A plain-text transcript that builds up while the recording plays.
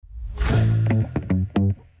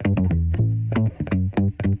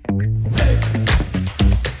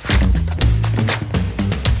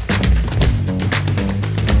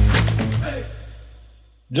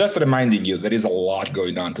just reminding you, there is a lot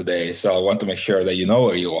going on today. So I want to make sure that you know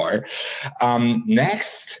where you are.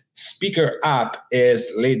 Next speaker up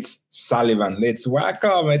is Liz Sullivan. Liz,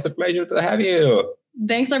 welcome. It's a pleasure to have you.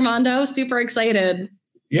 Thanks, Armando. Super excited.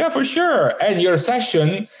 Yeah, for sure. And your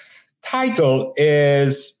session title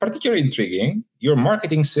is particularly intriguing. Your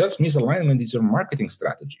marketing sales misalignment is your marketing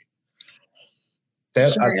strategy. Tell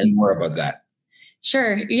us more about that.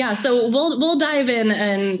 Sure. Yeah. So we'll dive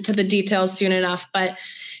into the details soon enough. But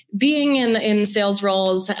being in sales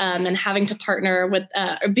roles and having to partner with,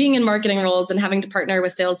 or being in marketing roles and having to partner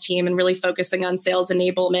with sales team and really focusing on sales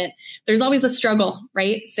enablement, there's always a struggle,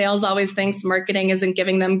 right? Sales always thinks marketing isn't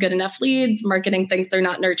giving them good enough leads. Marketing thinks they're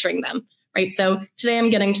not nurturing them, right? So today I'm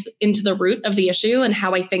getting into the root of the issue and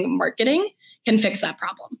how I think marketing can fix that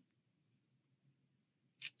problem.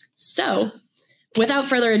 So without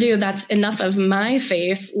further ado, that's enough of my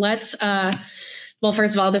face. Let's, well,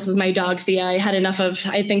 first of all, this is my dog, Thea. I had enough of,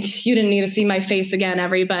 I think you didn't need to see my face again,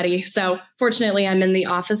 everybody. So fortunately, I'm in the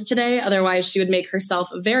office today. Otherwise, she would make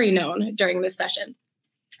herself very known during this session.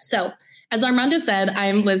 So as Armando said,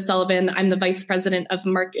 I'm Liz Sullivan. I'm the Vice President of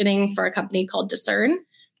Marketing for a company called Discern.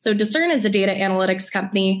 So Discern is a data analytics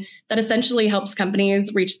company that essentially helps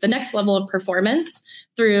companies reach the next level of performance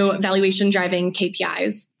through valuation-driving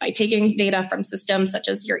KPIs by taking data from systems such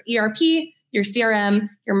as your ERP, your CRM,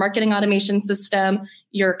 your marketing automation system,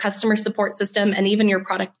 your customer support system, and even your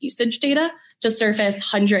product usage data to surface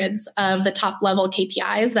hundreds of the top-level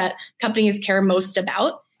KPIs that companies care most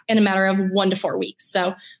about in a matter of 1 to 4 weeks.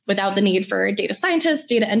 So without the need for data scientists,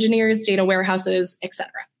 data engineers, data warehouses,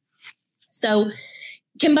 etc. So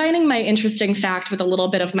combining my interesting fact with a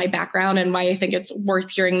little bit of my background and why I think it's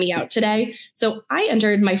worth hearing me out today. So I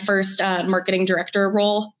entered my first marketing director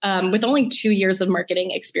role with only 2 years of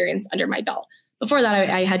marketing experience under my belt. Before that,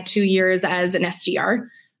 I had 2 years as an SDR.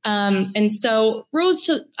 And so rose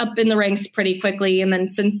up in the ranks pretty quickly. And then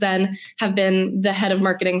since then have been the head of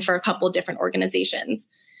marketing for a couple of different organizations.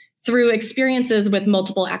 Through experiences with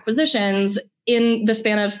multiple acquisitions, in the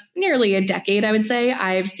span of nearly a decade, I would say,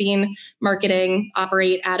 I've seen marketing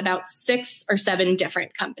operate at about 6 or 7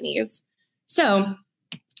 different companies. So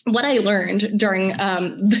what I learned during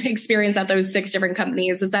the experience at those 6 different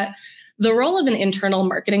companies is that the role of an internal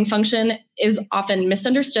marketing function is often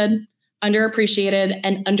misunderstood, underappreciated,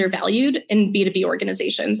 and undervalued in B2B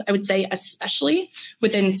organizations. I would say especially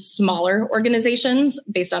within smaller organizations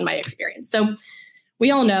based on my experience. So we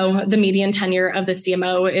all know the median tenure of the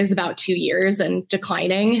CMO is about 2 years and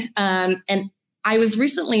declining. And I was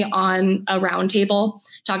recently on a roundtable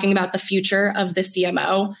talking about the future of the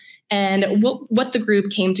CMO. And what the group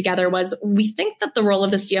came together was, we think that the role of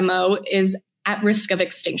the CMO is at risk of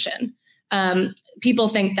extinction. People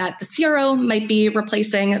think that the CRO might be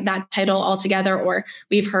replacing that title altogether, or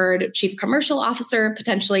we've heard Chief Commercial Officer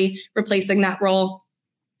potentially replacing that role.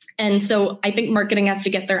 And so I think marketing has to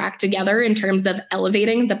get their act together in terms of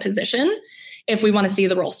elevating the position if we want to see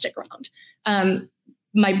the role stick around.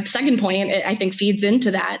 My second point, I think, feeds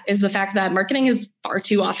into that is the fact that marketing is far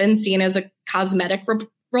too often seen as a cosmetic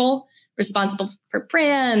role, responsible for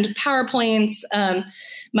brand, PowerPoints.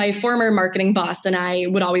 My former marketing boss and I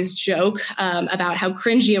would always joke about how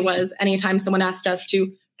cringy it was anytime someone asked us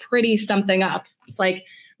to pretty something up. It's like,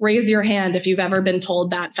 raise your hand if you've ever been told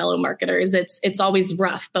that, fellow marketers. It's always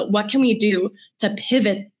rough. But what can we do to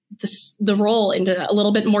pivot the role into a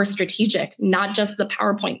little bit more strategic, not just the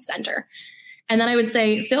PowerPoint center? And then I would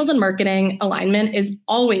say sales and marketing alignment is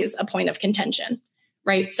always a point of contention,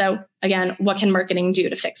 right? So again, what can marketing do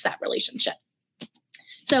to fix that relationship?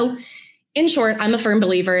 So in short, I'm a firm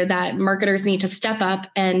believer that marketers need to step up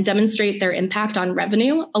and demonstrate their impact on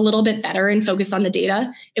revenue a little bit better and focus on the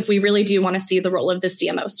data if we really do want to see the role of the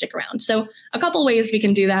CMO stick around. So a couple ways we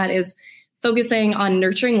can do that is focusing on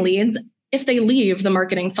nurturing leads if they leave the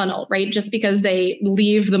marketing funnel, right? Just because they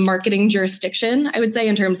leave the marketing jurisdiction, I would say,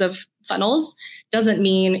 in terms of funnels, doesn't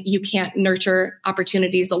mean you can't nurture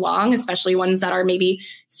opportunities along, especially ones that are maybe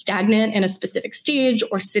stagnant in a specific stage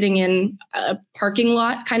or sitting in a parking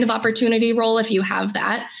lot kind of opportunity role if you have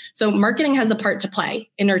that. So marketing has a part to play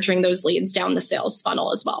in nurturing those leads down the sales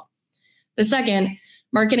funnel as well. The second,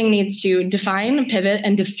 marketing needs to define, pivot,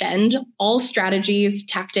 and defend all strategies,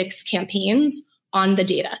 tactics, campaigns on the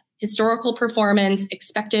data. Historical performance,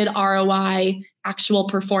 expected ROI, actual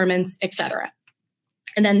performance, etc.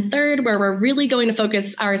 And then third, where we're really going to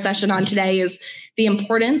focus our session on today, is the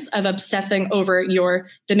importance of obsessing over your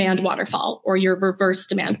demand waterfall or your reverse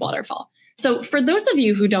demand waterfall. So for those of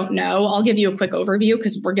you who don't know, I'll give you a quick overview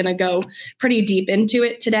because we're going to go pretty deep into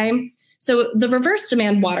it today. So the reverse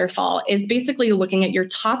demand waterfall is basically looking at your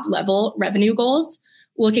top level revenue goals,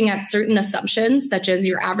 looking at certain assumptions, such as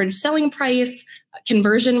your average selling price,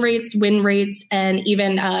 conversion rates, win rates, and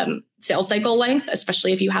even sales cycle length,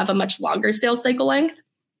 especially if you have a much longer sales cycle length,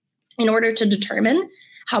 in order to determine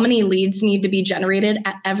how many leads need to be generated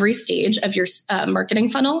at every stage of your marketing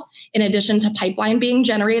funnel, in addition to pipeline being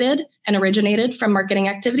generated and originated from marketing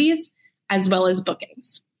activities, as well as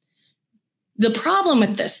bookings. The problem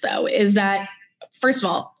with this, though, is that, first of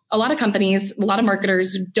all, a lot of companies, a lot of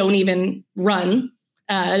marketers don't even run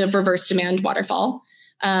a reverse demand waterfall.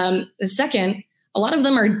 The second, a lot of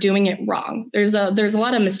them are doing it wrong. There's a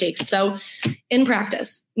lot of mistakes. So in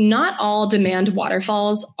practice, not all demand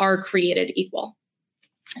waterfalls are created equal.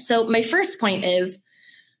 So my first point is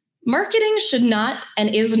marketing should not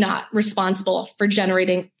and is not responsible for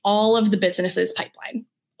generating all of the business's pipeline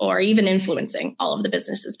or even influencing all of the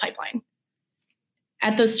business's pipeline.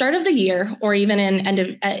 At the start of the year or even in end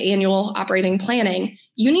of annual operating planning,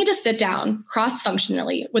 you need to sit down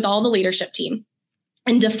cross-functionally with all the leadership team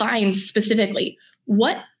and define specifically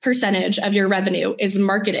what percentage of your revenue is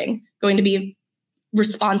marketing going to be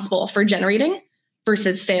responsible for generating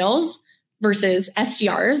versus sales versus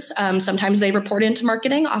SDRs. Sometimes they report into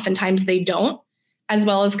marketing, oftentimes they don't, as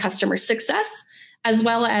well as customer success, as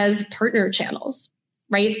well as partner channels,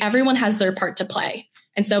 right? Everyone has their part to play.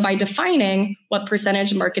 And so by defining what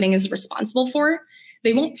percentage marketing is responsible for,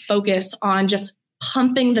 they won't focus on just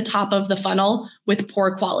pumping the top of the funnel with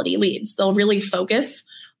poor quality leads. They'll really focus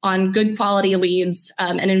on good quality leads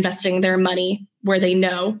and investing their money where they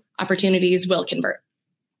know opportunities will convert.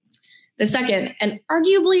 The second, and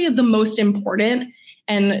arguably the most important,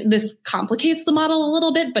 and this complicates the model a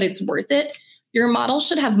little bit, but it's worth it, your model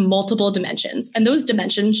should have multiple dimensions, and those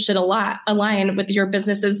dimensions should align with your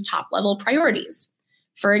business's top-level priorities.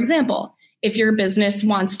 For example, if your business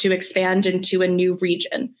wants to expand into a new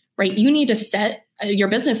region, right, you need to your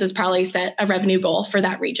business has probably set a revenue goal for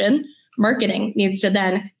that region. Marketing needs to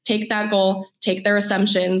then take that goal, take their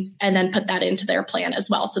assumptions, and then put that into their plan as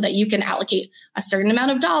well so that you can allocate a certain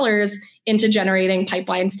amount of dollars into generating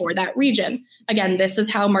pipeline for that region. Again, this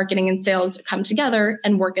is how marketing and sales come together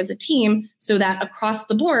and work as a team so that across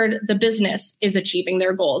the board, the business is achieving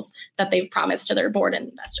their goals that they've promised to their board and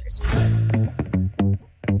investors.